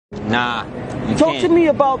Nah, you Talk can't. to me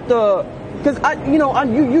about the, because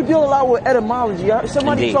you deal a lot with etymology.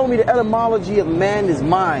 Somebody Indeed. told me the etymology of man is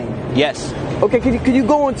mind. Yes. Okay, could you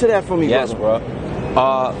go into that for me, Yes, brother?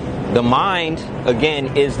 bro. The mind,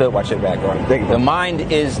 again, is the, watch your back, bro. Thank you, bro. The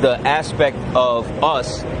mind is the aspect of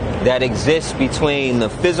us that exists between the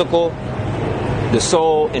physical, the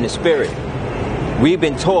soul, and the spirit. We've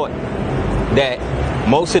been taught that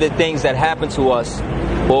most of the things that happen to us,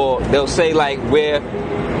 or they'll say like we're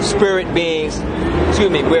spirit beings,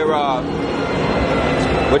 we're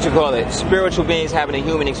spiritual beings having a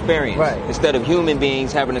human experience, right, instead of human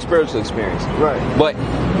beings having a spiritual experience. Right. But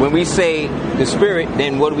when we say the spirit,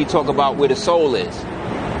 then what do we talk about where the soul is?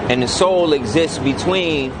 And the soul exists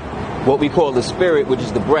between what we call the spirit, which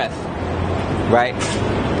is the breath, right?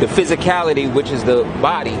 The physicality, which is the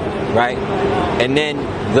body, right? And then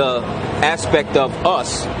the aspect of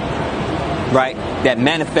us, right, that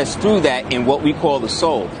manifests through that in what we call the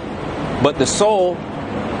soul. But the soul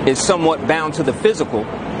is somewhat bound to the physical,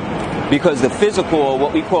 because the physical, or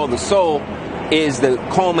what we call the soul, is the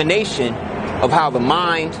culmination of how the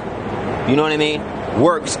mind, you know what I mean,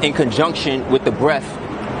 works in conjunction with the breath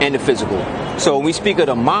and the physical. So when we speak of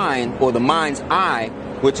the mind, or the mind's eye,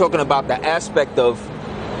 we're talking about the aspect of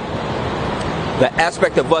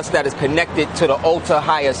us that is connected to the ultra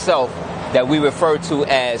higher self that we refer to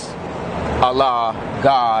as Allah,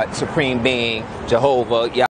 God, Supreme Being, Jehovah, Yahweh.